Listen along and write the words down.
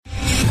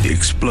The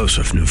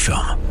explosive new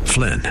film,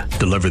 Flynn,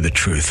 deliver the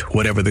truth,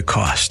 whatever the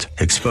cost,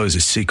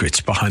 exposes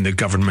secrets behind the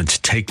government's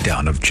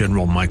takedown of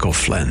General Michael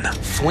Flynn.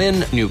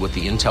 Flynn knew what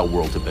the intel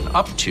world had been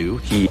up to.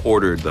 He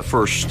ordered the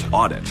first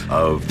audit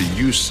of the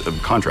use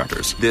of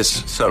contractors.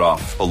 This set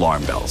off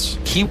alarm bells.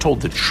 He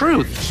told the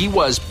truth. He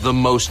was the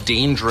most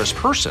dangerous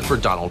person for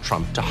Donald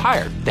Trump to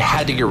hire. They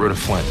had to get rid of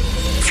Flynn.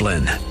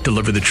 Flynn,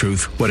 deliver the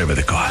truth, whatever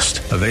the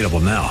cost. Available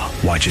now.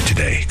 Watch it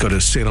today. Go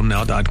to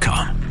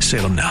salemnow.com.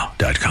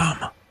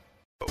 salemnow.com.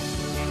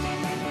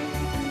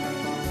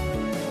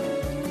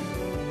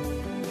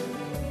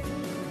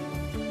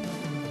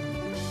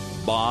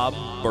 Bob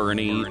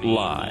Burney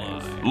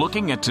Live.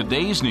 Looking at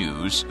today's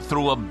news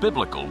through a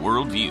biblical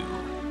worldview.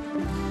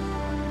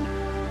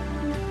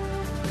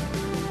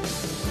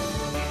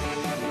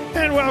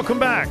 And welcome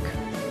back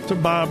to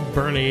Bob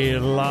Burney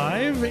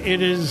Live.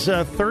 It is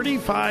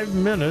 35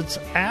 minutes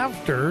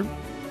after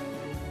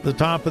the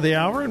top of the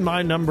hour, and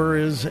my number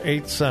is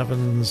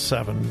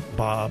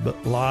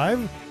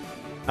 877-BOB-LIVE.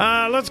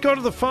 Let's go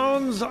to the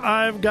phones.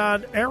 I've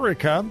got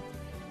Erica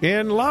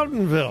in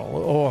Loudonville,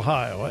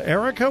 Ohio.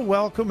 Erica,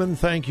 welcome, and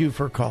thank you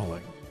for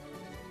calling.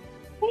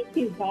 Thank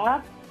you,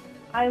 Bob.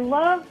 I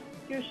love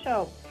your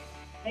show.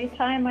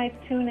 Anytime I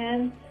tune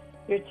in,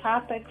 your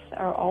topics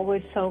are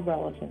always so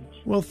relevant.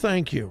 Well,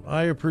 thank you.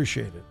 I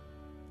appreciate it.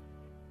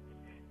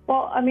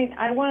 Well, I mean,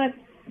 I'm going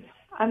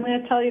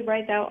to tell you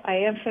right now, I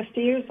am 50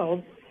 years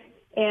old,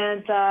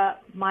 and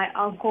my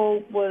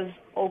uncle was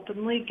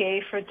openly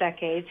gay for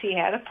decades. He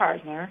had a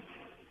partner,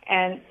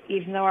 and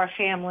even though our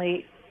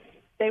family,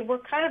 they were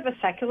kind of a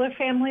secular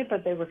family,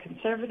 but they were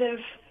conservative.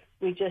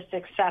 We just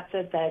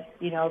accepted that,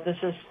 this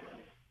is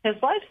his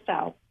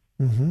lifestyle.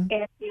 Mm-hmm.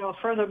 And,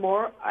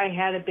 furthermore, I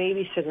had a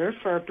babysitter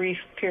for a brief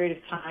period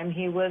of time.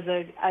 He was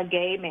a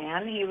gay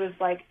man. He was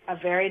like a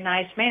very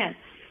nice man.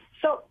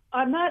 So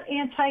I'm not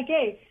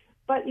anti-gay.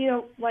 But,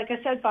 like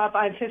I said, Bob,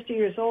 I'm 50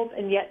 years old,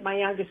 and yet my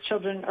youngest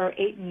children are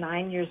 8 and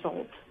 9 years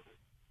old.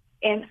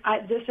 And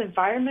this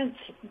environment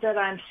that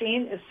I'm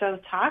seeing is so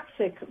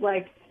toxic.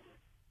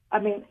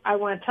 I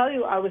want to tell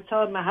you, I was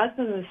telling my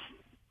husband this,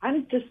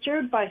 I'm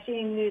disturbed by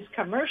seeing these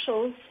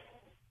commercials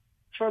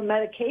for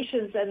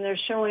medications, and they're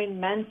showing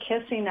men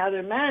kissing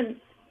other men.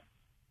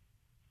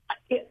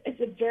 It's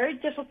very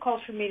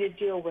difficult for me to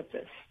deal with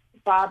this.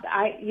 Bob,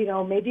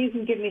 maybe you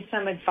can give me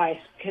some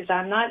advice, because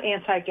I'm not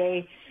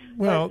anti-gay.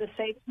 Well, but at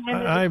the same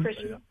time, as a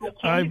Christian, I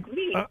can't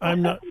agree.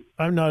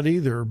 I'm not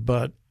either,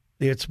 but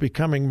it's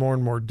becoming more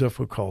and more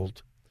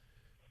difficult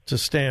to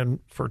stand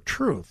for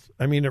truth.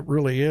 I mean, it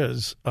really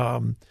is.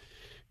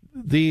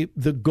 The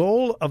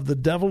goal of the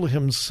devil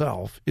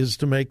himself is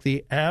to make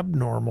the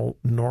abnormal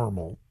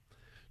normal,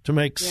 to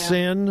make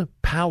sin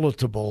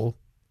palatable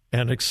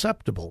and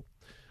acceptable.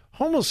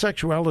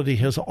 Homosexuality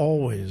has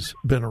always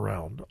been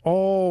around,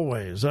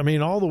 always. I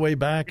mean, all the way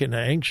back in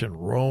ancient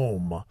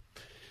Rome.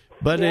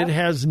 But it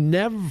has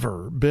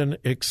never been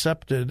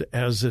accepted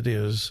as it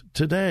is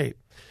today.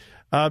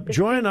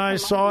 Joy and I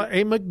saw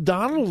a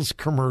McDonald's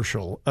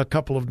commercial a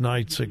couple of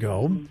nights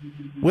ago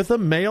with a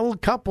male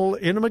couple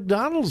in a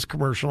McDonald's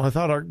commercial. I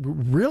thought,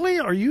 really?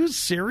 Are you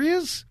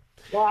serious?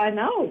 Well, I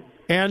know.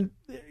 And,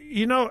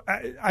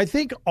 I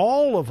think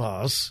all of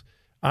us,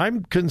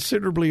 I'm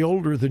considerably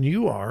older than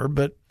you are,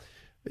 but,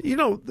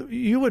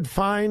 you would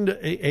find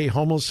a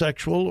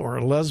homosexual or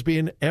a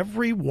lesbian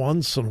every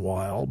once in a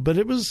while, but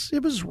it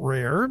was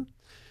rare.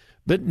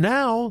 But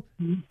now,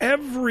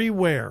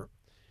 everywhere.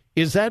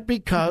 Is that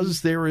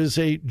because there is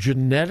a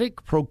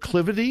genetic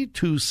proclivity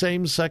to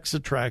same-sex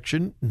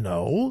attraction?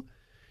 No.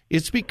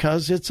 It's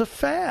because it's a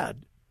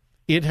fad.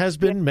 It has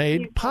been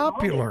made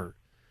popular.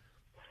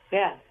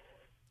 Yeah.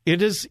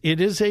 It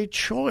is a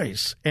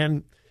choice.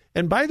 And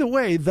by the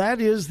way,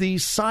 that is the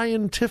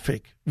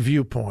scientific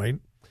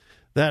viewpoint,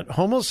 that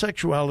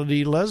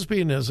homosexuality,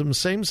 lesbianism,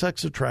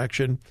 same-sex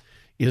attraction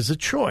is a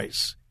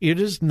choice. It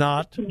is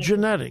not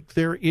genetic.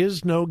 There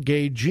is no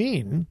gay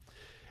gene.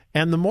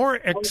 And the more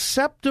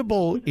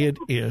acceptable it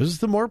is,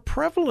 the more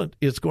prevalent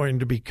it's going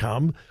to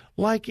become,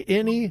 like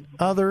any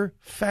other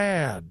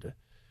fad.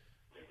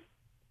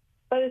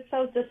 But it's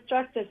so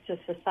destructive to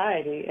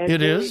society.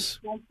 It is.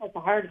 It's at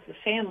the heart of the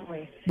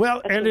family.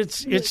 Well, and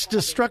it's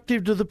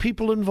destructive to the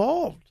people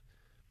involved.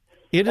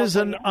 It is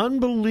an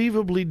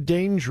unbelievably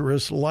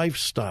dangerous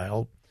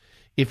lifestyle.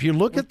 If you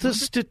look at the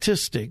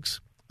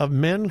statistics of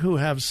men who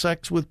have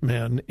sex with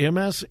men,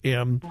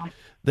 MSM,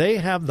 they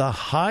have the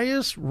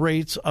highest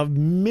rates of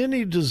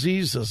many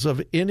diseases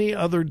of any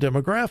other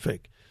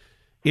demographic.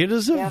 It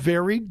is a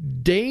very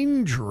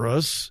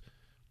dangerous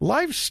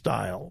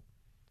lifestyle.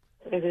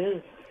 It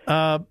is.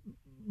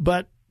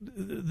 But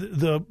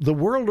the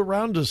world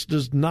around us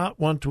does not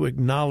want to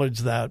acknowledge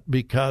that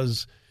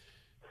because,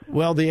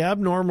 well, the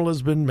abnormal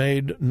has been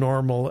made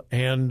normal,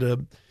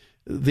 and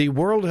the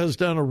world has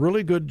done a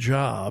really good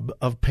job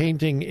of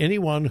painting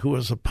anyone who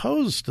is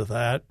opposed to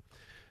that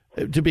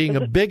to being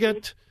a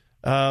bigot,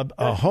 a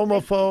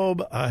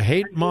homophobe, a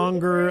hate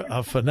monger,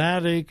 a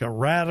fanatic, a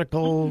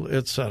radical,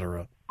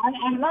 etc.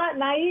 I'm not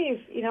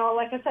naive. You know,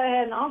 like I said, I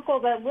had an uncle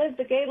that lived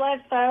the gay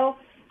lifestyle.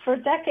 for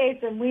decades,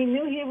 and we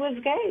knew he was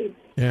gay.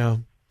 Yeah.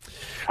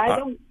 I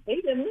don't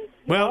hate him.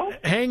 Well,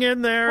 hang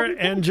in there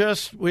and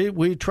just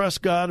we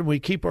trust God and we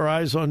keep our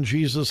eyes on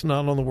Jesus,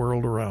 not on the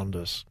world around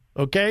us.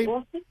 Okay?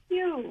 Well, thank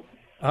you.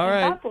 All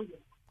right. All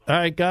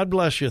right. God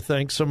bless you.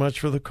 Thanks so much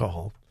for the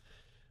call.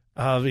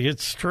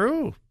 It's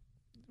true.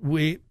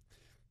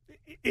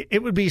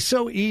 It would be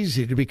so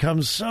easy to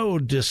become so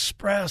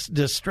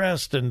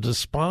distressed, and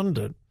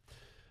despondent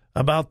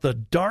about the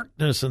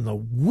darkness and the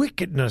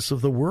wickedness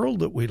of the world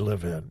that we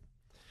live in.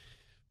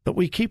 But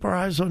we keep our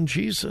eyes on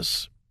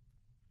Jesus,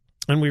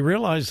 and we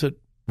realize that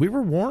we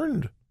were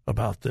warned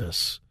about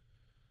this.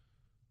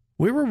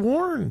 We were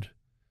warned.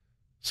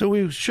 So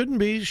we shouldn't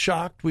be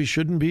shocked. We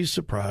shouldn't be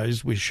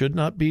surprised. We should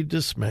not be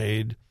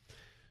dismayed.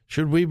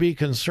 Should we be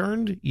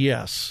concerned?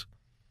 Yes.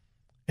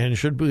 And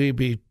should we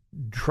be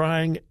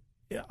trying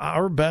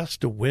our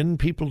best to win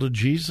people to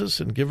Jesus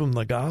and give them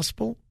the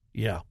gospel?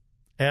 Yeah,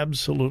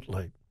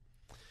 absolutely.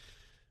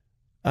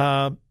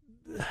 And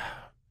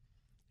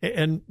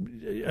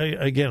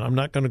again, I'm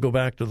not going to go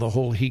back to the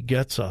whole he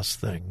gets us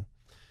thing,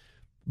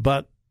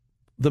 but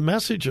the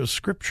message of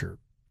Scripture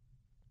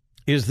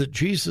is that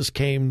Jesus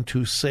came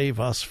to save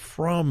us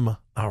from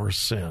our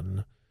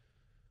sin,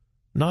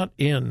 not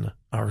in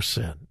our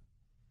sin.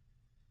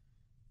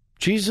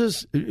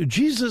 Jesus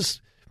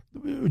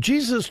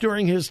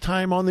during his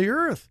time on the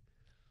earth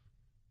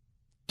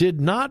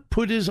did not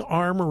put his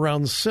arm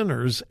around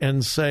sinners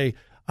and say,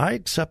 I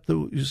accept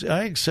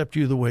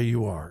you the way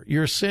you are.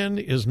 Your sin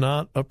is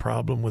not a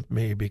problem with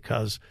me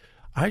because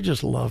I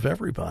just love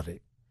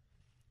everybody.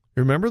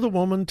 Remember the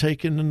woman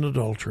taken in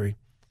adultery?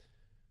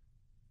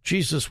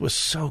 Jesus was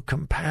so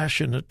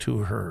compassionate to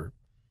her,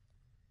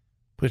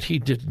 but he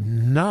did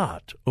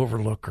not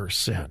overlook her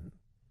sin.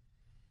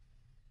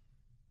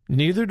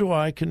 Neither do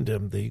I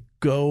condemn thee.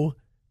 Go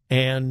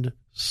and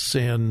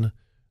sin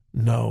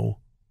no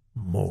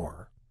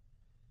more.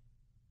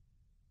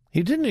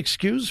 He didn't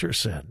excuse her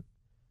sin.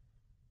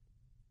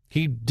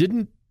 He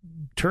didn't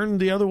turn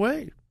the other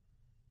way.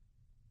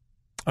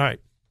 All right,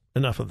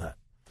 enough of that.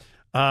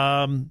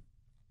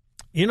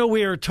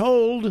 We are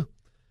told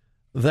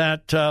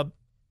that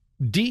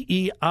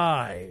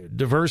DEI,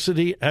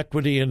 diversity,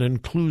 equity, and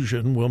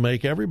inclusion, will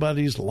make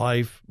everybody's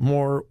life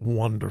more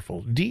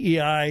wonderful.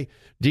 DEI.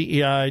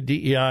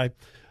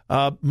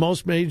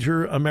 Most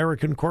major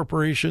American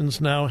corporations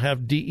now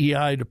have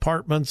DEI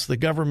departments. The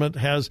government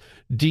has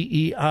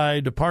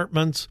DEI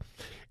departments.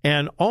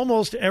 And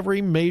almost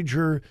every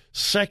major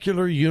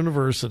secular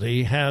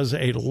university has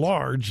a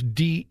large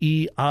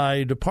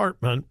DEI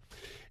department.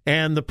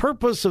 And the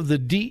purpose of the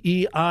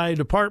DEI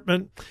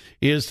department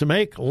is to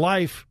make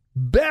life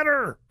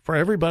better for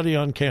everybody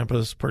on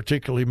campus,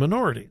 particularly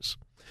minorities.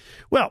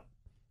 Well,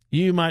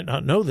 you might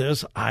not know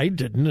this. I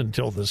didn't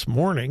until this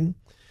morning.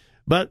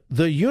 But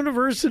the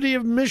University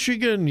of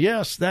Michigan,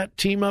 yes, that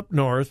team up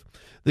north,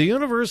 the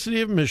University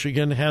of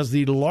Michigan has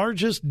the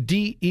largest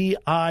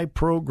DEI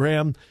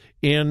program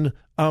in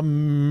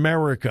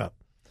America.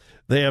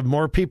 They have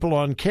more people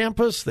on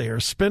campus. They are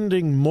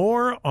spending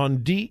more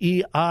on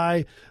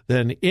DEI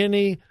than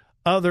any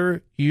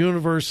other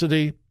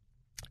university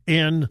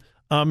in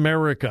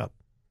America.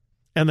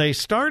 And they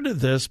started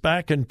this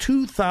back in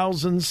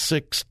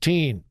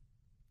 2016.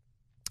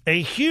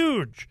 A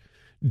huge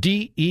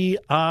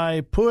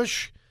DEI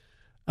push.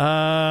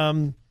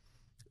 Let's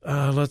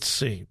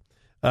see.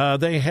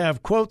 They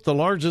have, quote, the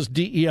largest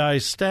DEI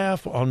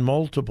staff on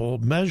multiple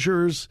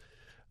measures.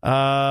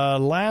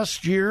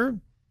 Last year,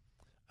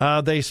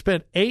 they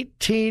spent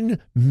 $18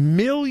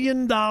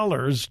 million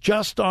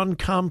just on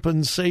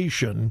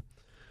compensation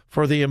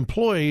for the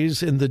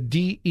employees in the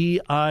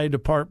DEI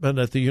department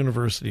at the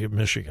University of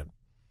Michigan.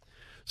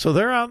 So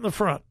they're out in the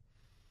front.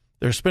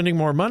 They're spending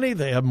more money.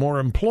 They have more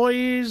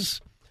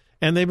employees,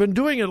 and they've been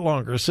doing it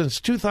longer,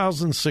 since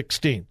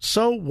 2016.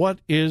 So what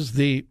is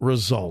the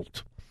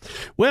result?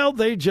 Well,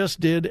 they just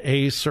did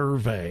a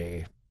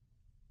survey.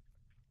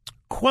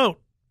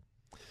 Quote,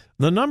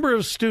 the number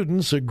of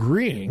students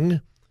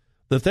agreeing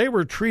that they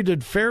were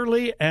treated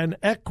fairly and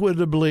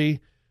equitably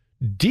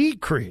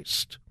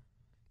decreased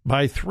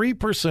by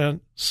 3%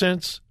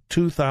 since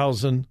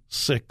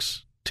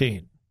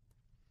 2016.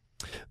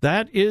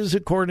 That is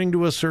according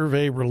to a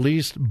survey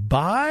released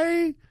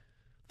by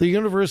the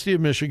University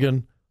of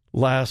Michigan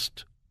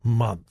last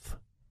month.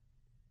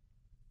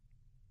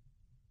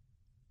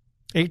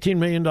 $18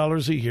 million a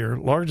year,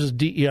 largest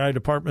DEI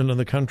department in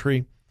the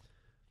country.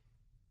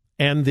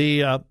 And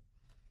the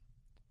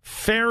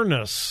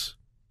fairness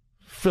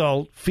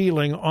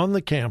feeling on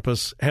the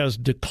campus has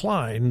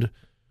declined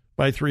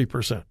by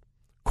 3%.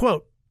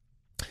 Quote,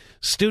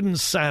 student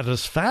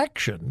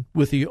satisfaction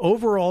with the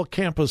overall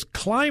campus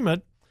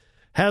climate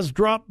has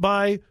dropped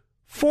by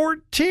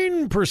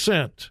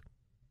 14%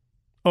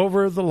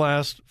 over the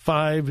last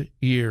 5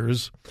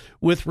 years,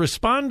 with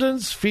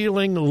respondents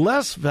feeling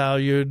less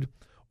valued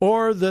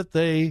or that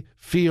they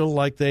feel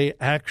like they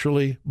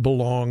actually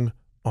belong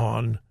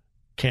on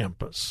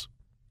campus.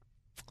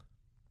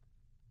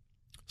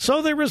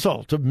 So the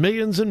result of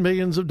millions and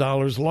millions of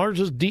dollars,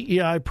 largest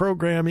DEI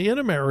program in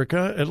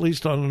America, at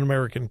least on an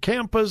American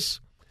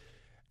campus.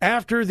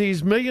 After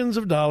these millions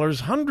of dollars,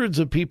 hundreds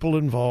of people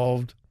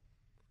involved,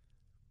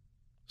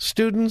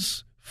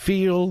 students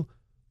feel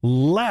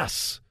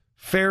less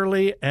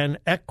fairly and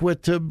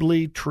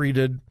equitably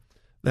treated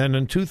than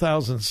in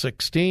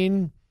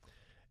 2016.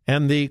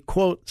 And the,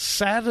 quote,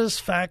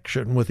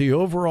 satisfaction with the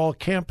overall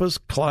campus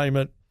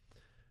climate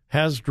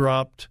has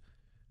dropped,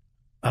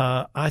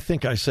 I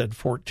think I said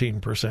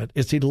 14%.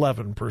 It's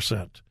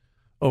 11%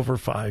 over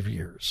 5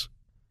 years.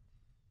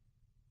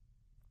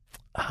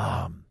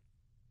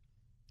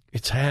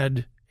 It's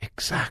had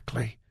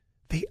exactly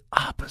the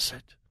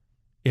opposite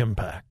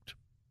impact.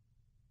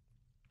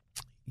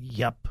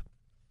 Yep.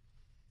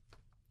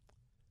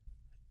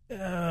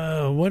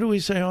 What do we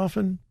say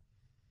often?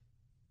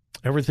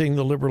 Everything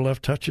the liberal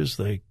left touches,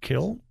 they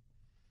kill.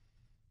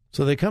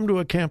 So they come to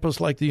a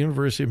campus like the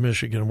University of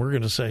Michigan, we're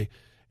going to say,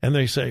 and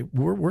they say,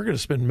 we're going to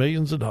spend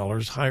millions of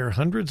dollars, hire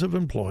hundreds of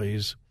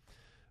employees,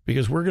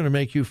 because we're going to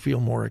make you feel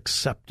more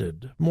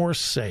accepted, more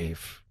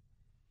safe,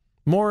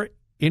 more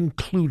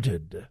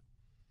included.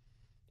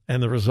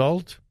 And the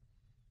result?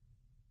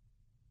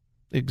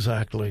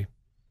 Exactly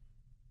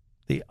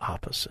the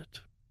opposite.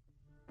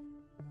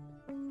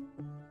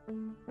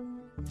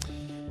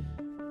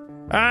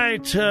 All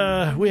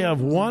right, we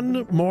have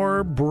one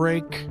more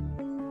break.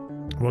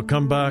 We'll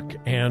come back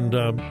and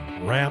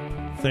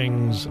wrap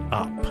things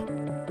up.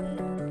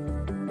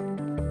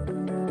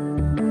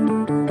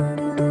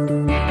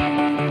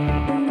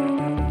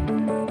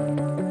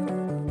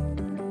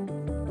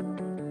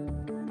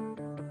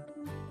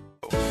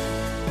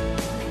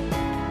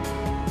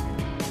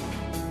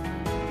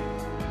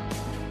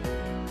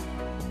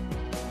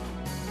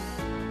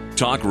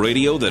 Talk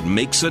radio that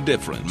makes a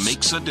difference.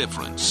 Makes a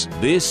difference.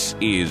 This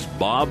is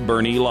Bob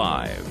Burney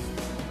Live.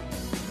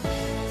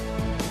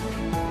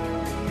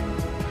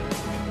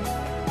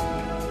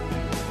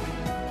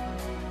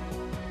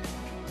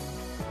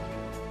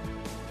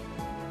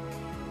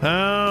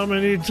 How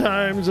many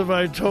times have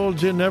I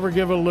told you never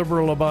give a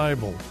liberal a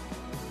Bible?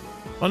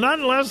 Well, not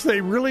unless they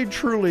really,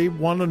 truly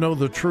want to know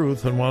the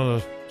truth and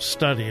want to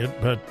study it.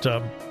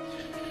 But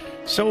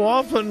so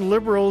often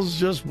liberals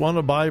just want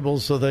a Bible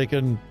so they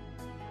can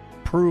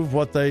prove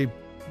what they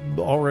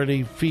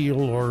already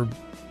feel or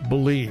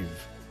believe.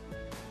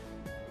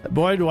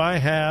 Boy, do I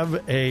have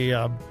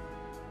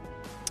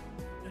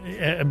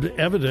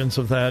evidence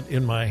of that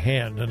in my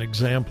hand, an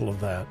example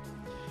of that.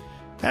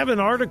 I have an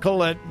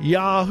article at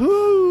yahoo.com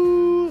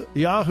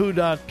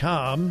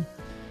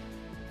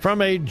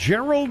from a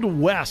Gerald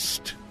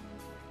West.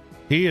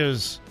 He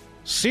is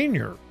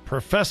senior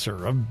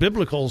professor of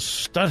biblical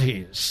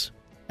studies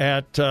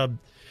at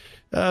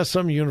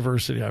some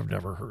university I've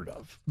never heard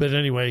of. But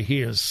anyway,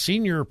 he is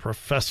senior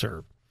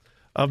professor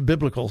of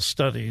biblical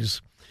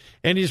studies.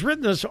 And he's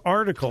written this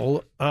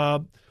article,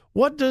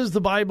 What Does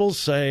the Bible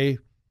Say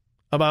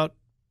About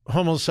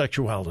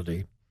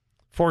Homosexuality?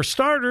 For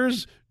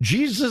starters,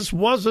 Jesus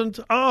wasn't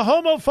a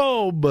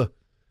homophobe.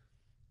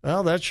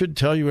 Well, that should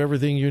tell you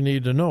everything you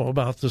need to know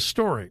about the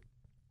story.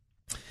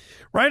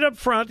 Right up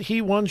front,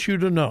 he wants you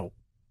to know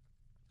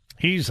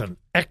he's an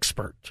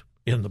expert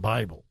in the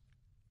Bible.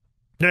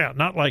 Yeah,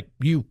 not like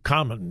you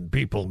common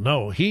people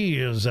know. He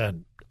is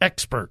an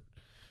expert,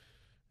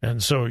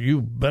 and so you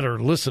better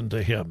listen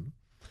to him.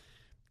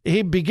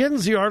 He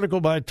begins the article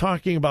by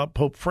talking about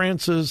Pope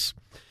Francis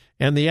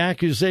and the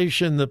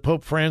accusation that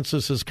Pope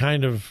Francis is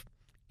kind of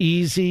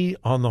easy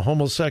on the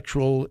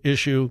homosexual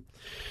issue.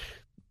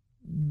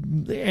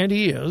 And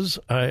he is.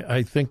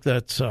 I think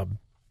that's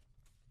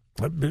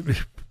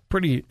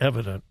pretty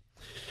evident.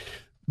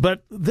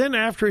 But then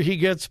after he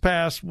gets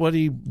past what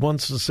he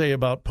wants to say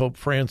about Pope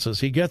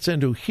Francis, he gets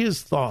into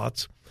his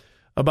thoughts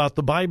about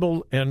the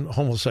Bible and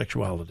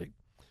homosexuality.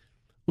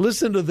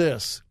 Listen to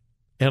this,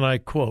 and I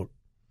quote,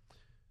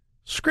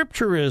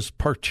 "Scripture is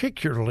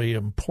particularly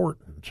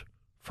important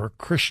for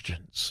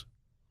Christians."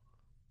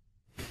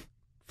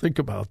 Think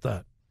about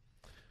that.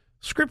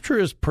 Scripture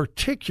is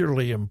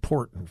particularly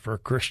important for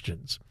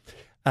Christians.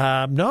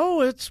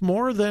 No, it's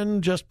more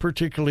than just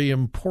particularly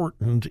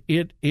important.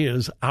 It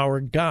is our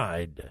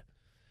guide.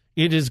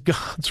 It is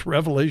God's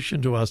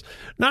revelation to us,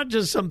 not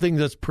just something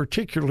that's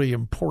particularly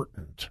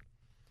important.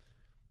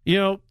 You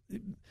know,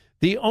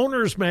 the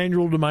owner's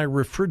manual to my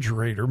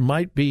refrigerator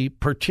might be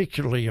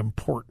particularly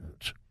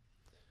important.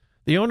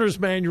 The owner's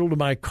manual to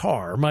my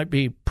car might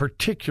be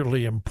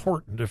particularly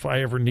important if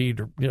I ever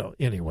need,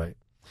 anyway.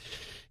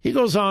 He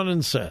goes on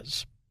and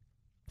says,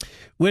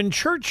 when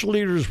church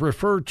leaders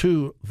refer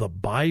to the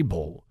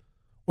Bible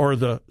or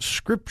the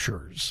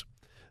Scriptures,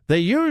 they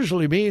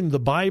usually mean the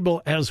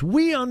Bible as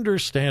we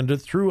understand it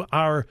through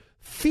our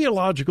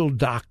theological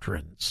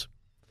doctrines.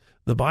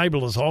 The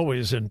Bible is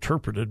always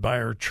interpreted by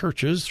our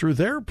churches through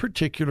their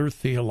particular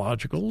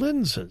theological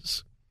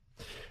lenses.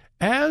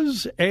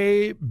 As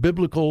a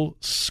biblical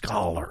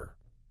scholar,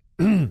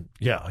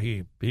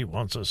 he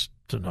wants us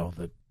to know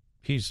that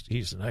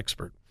he's an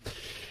expert.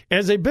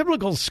 As a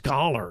biblical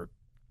scholar,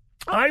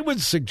 I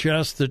would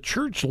suggest that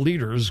church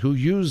leaders who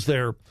use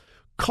their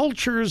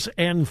cultures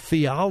and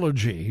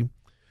theology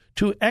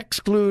to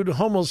exclude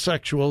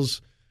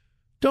homosexuals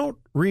don't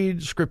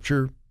read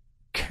Scripture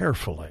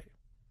carefully.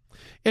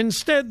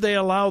 Instead, they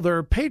allow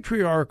their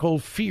patriarchal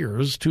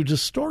fears to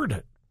distort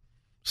it,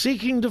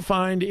 seeking to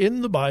find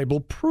in the Bible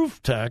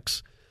proof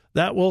texts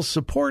that will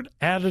support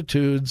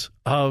attitudes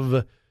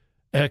of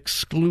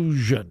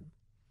exclusion.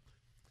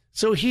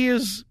 So he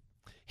is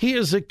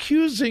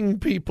accusing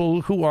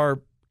people who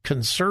are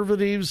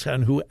conservatives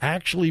and who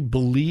actually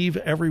believe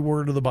every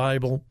word of the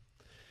Bible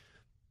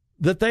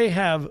that they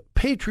have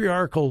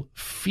patriarchal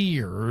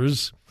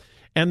fears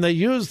and they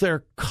use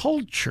their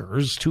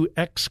cultures to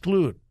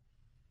exclude.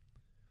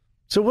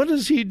 So what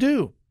does he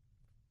do?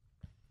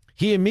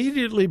 He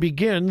immediately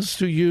begins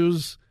to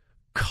use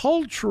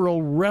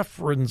cultural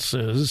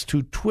references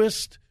to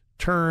twist,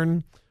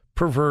 turn,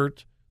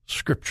 pervert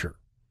Scripture.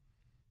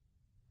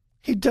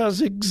 He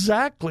does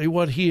exactly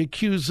what he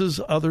accuses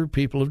other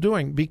people of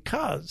doing,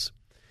 because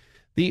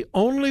the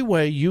only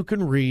way you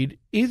can read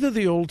either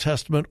the Old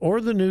Testament or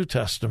the New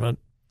Testament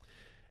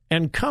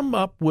and come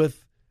up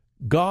with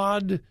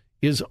God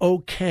is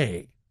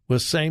okay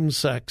with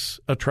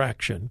same-sex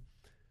attraction,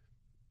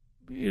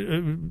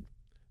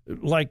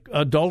 like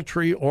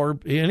adultery or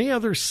any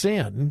other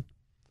sin,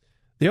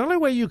 the only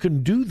way you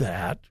can do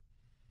that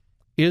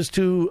is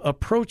to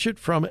approach it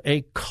from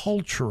a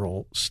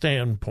cultural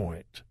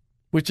standpoint,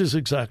 which is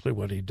exactly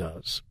what he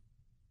does.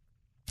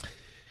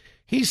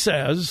 He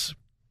says,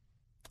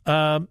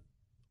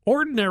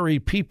 ordinary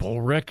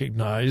people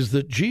recognize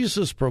that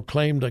Jesus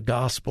proclaimed a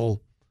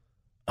gospel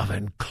of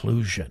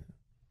inclusion.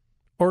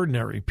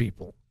 Ordinary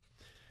people.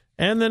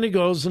 And then he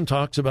goes and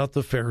talks about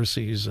the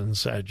Pharisees and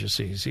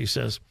Sadducees. He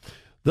says,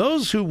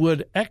 those who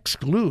would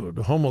exclude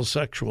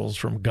homosexuals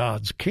from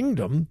God's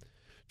kingdom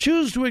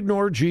choose to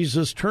ignore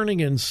Jesus,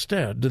 turning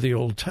instead to the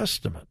Old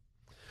Testament,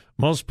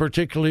 most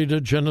particularly to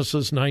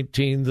Genesis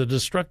 19, the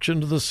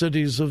destruction of the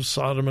cities of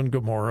Sodom and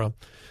Gomorrah.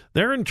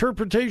 Their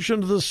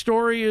interpretation of the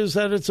story is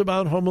that it's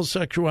about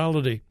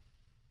homosexuality.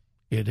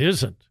 It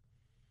isn't.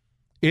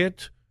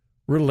 It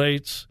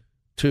relates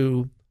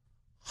to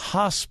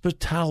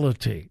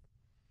hospitality.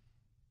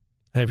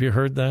 Have you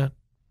heard that?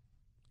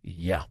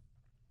 Yeah.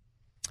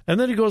 And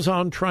then he goes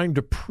on trying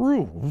to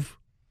prove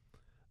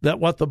that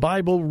what the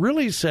Bible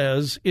really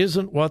says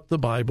isn't what the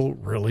Bible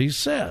really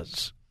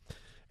says.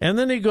 And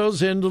then he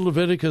goes into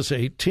Leviticus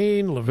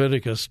 18,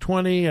 Leviticus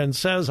 20, and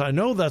says, I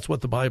know that's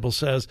what the Bible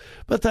says,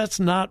 but that's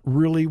not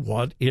really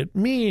what it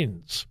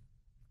means.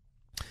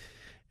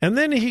 And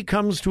then he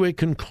comes to a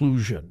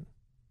conclusion.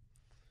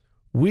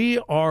 We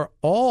are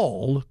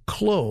all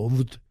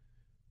clothed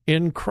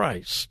in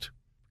Christ.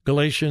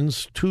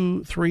 Galatians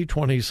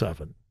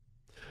 3:27.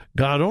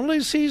 God only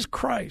sees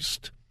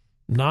Christ,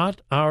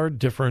 not our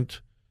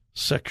different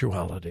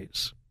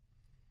sexualities.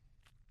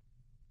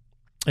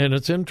 And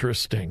it's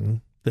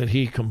interesting that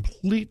he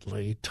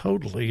completely,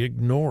 totally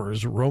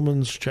ignores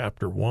Romans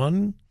chapter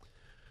 1,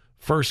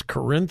 1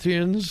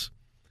 Corinthians.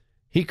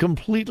 He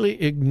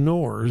completely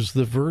ignores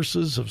the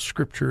verses of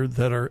Scripture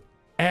that are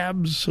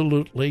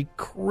absolutely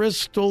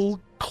crystal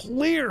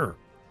clear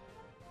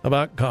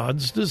about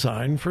God's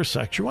design for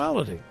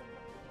sexuality.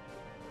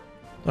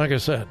 Like I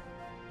said,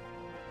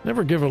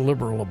 never give a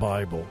liberal a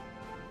Bible.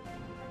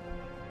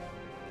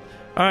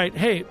 All right,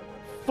 hey,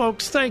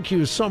 folks, thank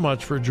you so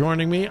much for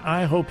joining me.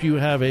 I hope you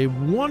have a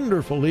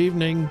wonderful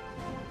evening,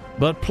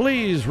 but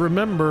please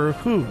remember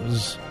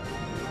whose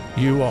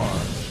you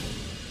are.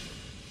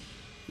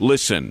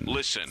 Listen,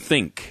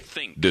 think,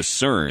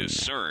 discern.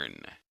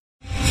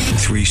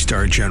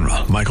 3-star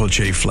General Michael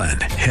J.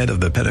 Flynn, head of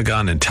the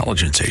Pentagon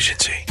Intelligence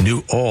Agency,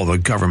 knew all the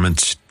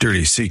government's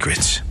dirty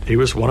secrets. He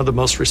was one of the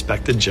most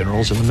respected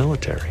generals in the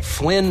military.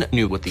 Flynn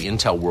knew what the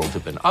intel world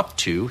had been up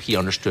to. He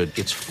understood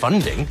its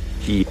funding.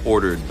 He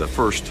ordered the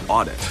first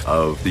audit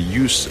of the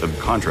use of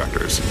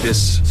contractors.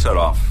 This set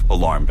off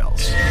alarm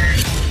bells.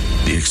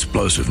 The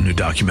explosive new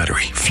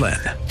documentary, Flynn,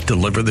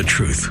 Deliver the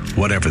Truth,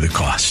 Whatever the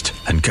Cost,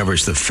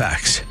 uncovers the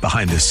facts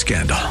behind this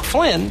scandal.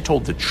 Flynn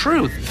told the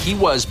truth. He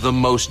was the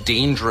most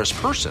dangerous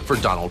person for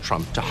Donald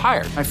Trump to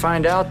hire. I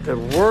find out the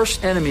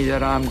worst enemy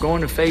that I'm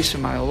going to face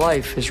in my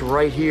life is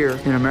right here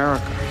in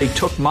America. They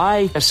took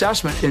my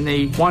assessment and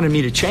they wanted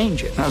me to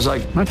change it. And I was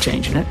like, I'm not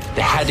changing it.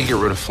 They had to get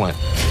rid of Flynn.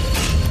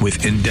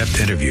 With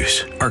in-depth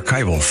interviews,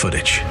 archival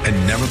footage, and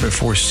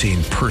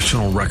never-before-seen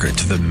personal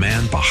records of the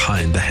man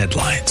behind the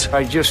headlines.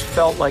 I just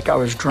felt like I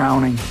was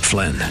drowning.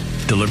 Flynn,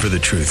 Deliver the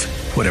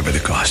Truth, Whatever the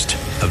Cost.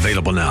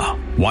 Available now.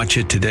 Watch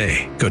it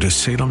today. Go to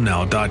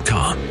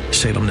salemnow.com.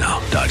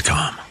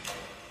 salemnow.com.